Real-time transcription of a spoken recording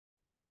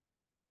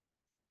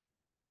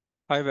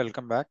Hi,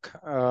 welcome back.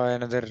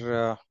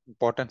 Another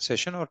important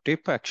session or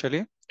tip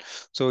actually.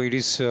 So it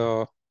is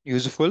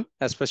useful,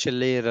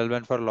 especially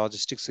relevant for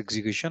logistics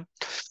execution.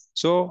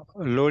 So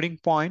loading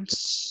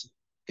points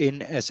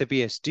in SAP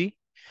SD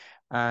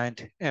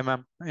and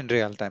in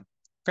real time.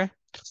 Okay.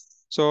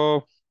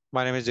 So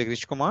my name is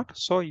Jagdish Kumar.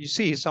 So you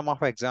see some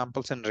of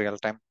examples in real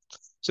time.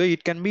 So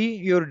it can be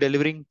your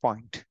delivering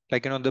point,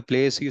 like the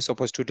place you're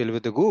supposed to deliver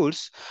the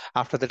goods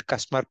after that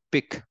customer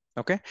pick.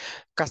 Okay,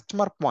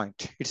 customer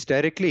point. It's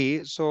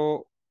directly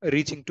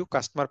reaching to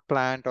customer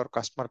plant or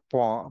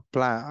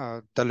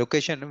plan the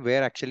location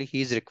where actually he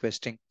is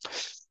requesting.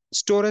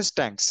 Storage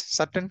tanks.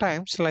 Certain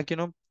times,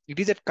 it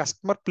is at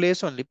customer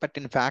place only, but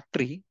in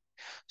factory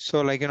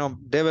so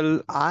they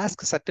will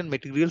ask certain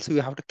materials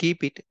you have to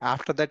keep it.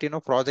 After that,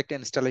 project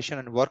installation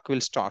and work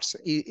will start.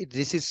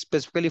 This is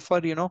specifically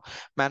for,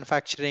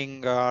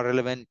 manufacturing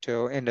relevant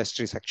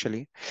industries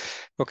actually.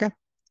 Okay.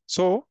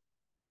 So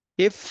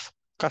if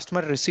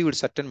customer received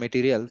certain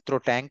material through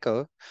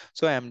tanker,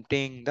 so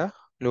emptying the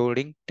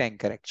loading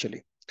tanker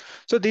actually.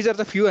 So these are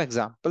the few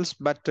examples,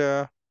 but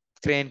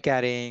crane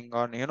carrying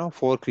or,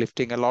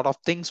 forklifting, a lot of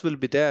things will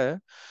be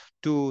there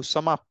to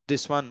sum up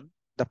this one,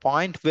 the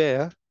point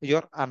where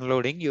you're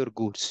unloading your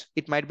goods.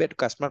 It might be at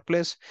customer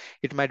place,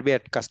 it might be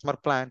at customer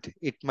plant,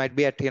 it might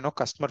be at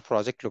customer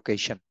project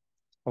location.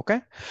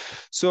 Okay,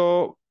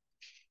 so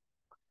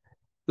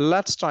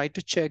let's try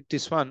to check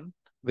this one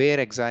where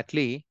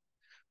exactly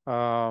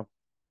uh,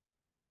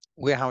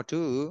 we have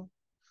to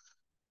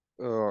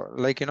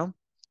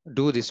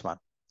do this one.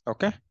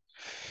 Okay,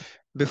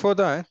 before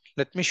that,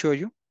 let me show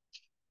you.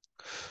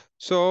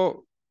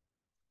 So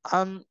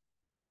I'm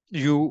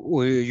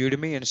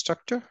Udemy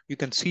instructor. You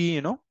can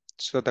see,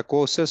 so the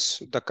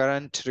courses, the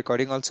current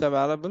recording also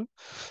available.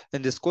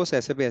 In this course,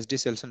 SAP SD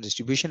sales and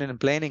distribution in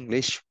plain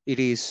English, it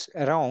is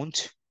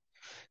around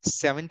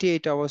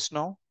 78 hours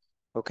now.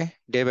 Okay,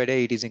 day by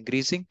day it is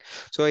increasing.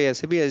 So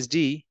SAP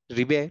SD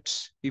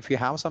rebates. If you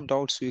have some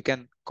doubts, you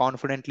can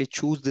confidently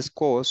choose this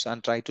course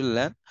and try to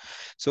learn.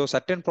 So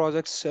certain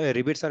projects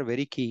rebates are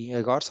very key.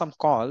 I got some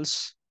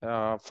calls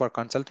for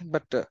consulting,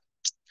 but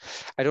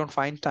I don't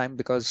find time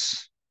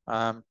because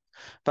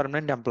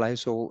permanent employee.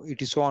 So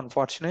it is so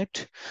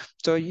unfortunate.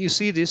 So you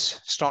see this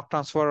stock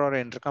transfer or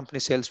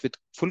intercompany sales with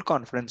full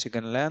confidence. You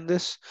can learn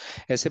this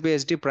SAP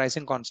SD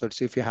pricing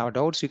concepts. If you have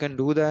doubts, you can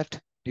do that.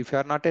 If you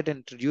are not yet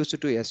introduced to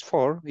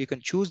S4, you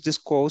can choose this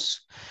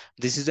course.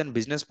 This is in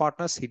business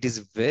partners. It is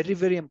very,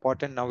 very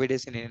important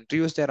nowadays in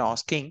interviews. They're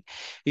asking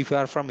if you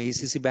are from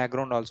ECC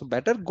background also,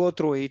 better go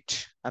through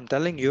it. I'm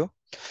telling you,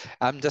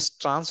 I'm just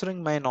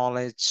transferring my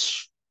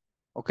knowledge.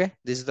 Okay,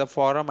 this is the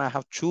forum I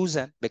have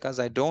chosen because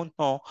I don't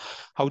know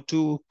how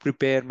to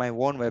prepare my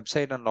own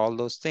website and all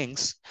those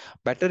things.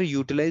 Better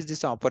utilize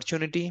this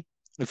opportunity.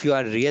 If you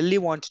are really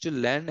want to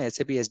learn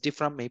SAP SD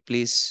from me,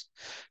 please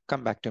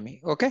come back to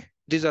me. Okay,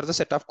 these are the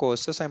set of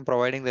courses. I'm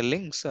providing the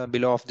links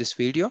below of this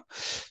video.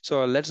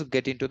 So let's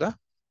get into the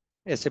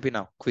SAP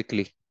now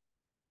quickly.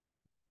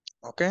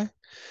 Okay,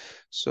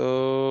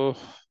 so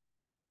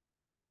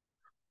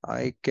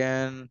I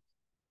can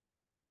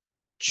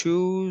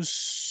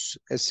choose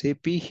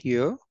SAP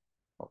here.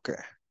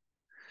 Okay.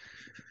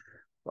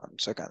 One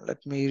second,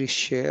 let me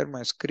share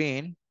my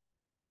screen.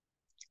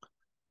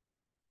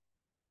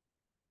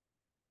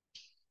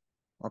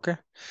 Okay,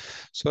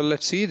 so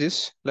let's see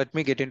this. Let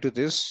me get into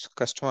this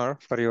customer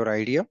for your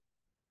idea.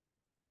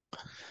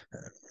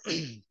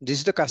 This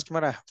is the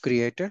customer I have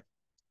created.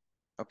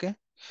 Okay,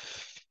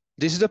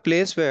 this is the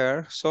place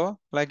where,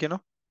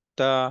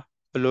 the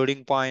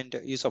loading point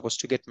is supposed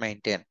to get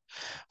maintained.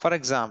 For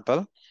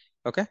example,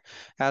 okay,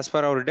 as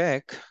per our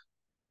deck,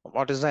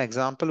 what is the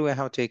example we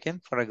have taken?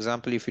 For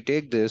example, if you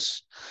take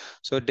this,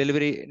 so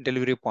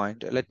delivery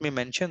point, let me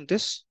mention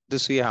this.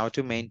 This we have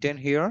to maintain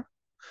here.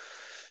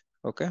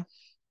 Okay,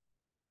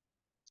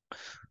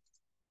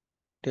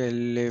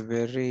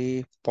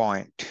 delivery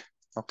point.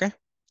 Okay,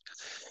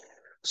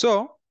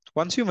 so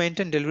once you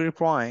maintain delivery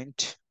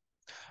point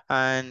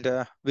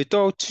and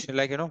without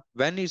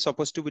when is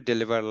supposed to be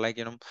delivered,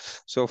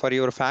 so for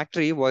your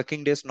factory,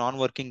 working days,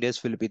 non-working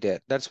days will be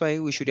there. That's why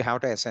we should have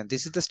to assign.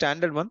 This is the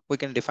standard one. We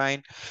can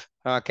define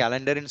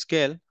calendar in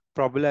scale.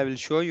 Probably I will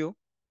show you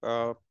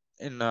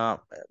in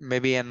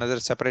maybe another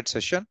separate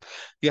session.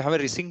 You have a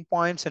receiving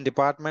points and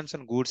departments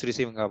and goods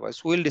receiving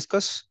hours. We'll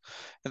discuss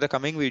in the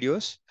coming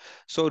videos.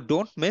 So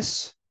don't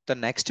miss the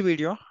next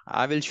video.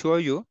 I will show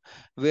you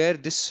where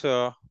this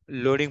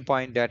loading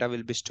point data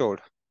will be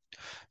stored.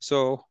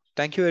 So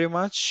thank you very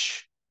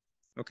much.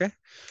 Okay,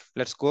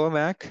 let's go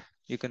back.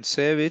 You can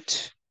save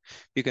it.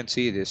 You can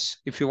see this.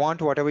 If you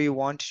want whatever you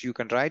want, you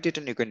can write it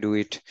and you can do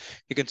it.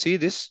 You can see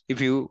this.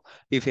 If you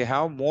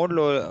have more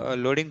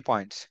loading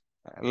points,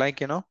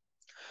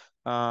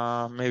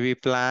 maybe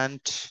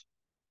plant,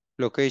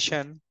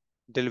 location,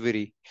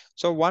 delivery.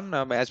 So one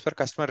as per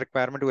customer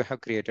requirement we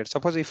have created.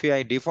 Suppose if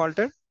I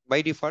defaulted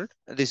by default,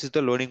 this is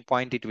the loading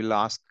point it will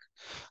ask.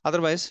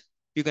 Otherwise,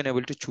 you can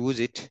able to choose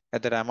it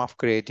at the time of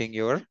creating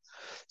your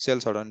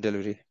sales order and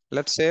delivery.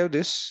 Let's save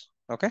this.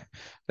 Okay,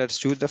 let's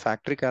choose the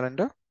factory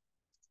calendar.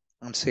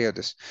 and save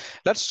this.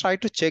 Let's try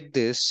to check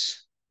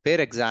this where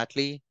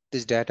exactly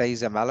this data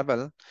is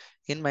available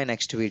in my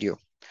next video.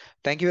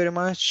 Thank you very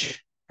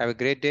much. Have a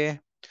great day.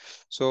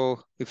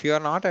 So if you are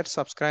not at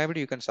subscribed,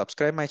 you can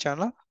subscribe my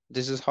channel.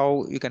 This is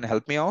how you can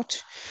help me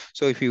out.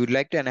 So if you would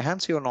like to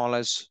enhance your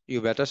knowledge,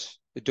 you better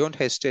don't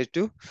hesitate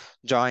to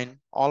join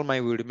all my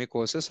Udemy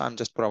courses. I'm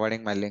just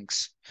providing my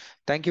links.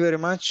 Thank you very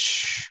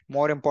much.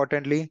 More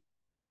importantly,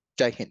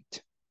 Jai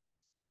Hind.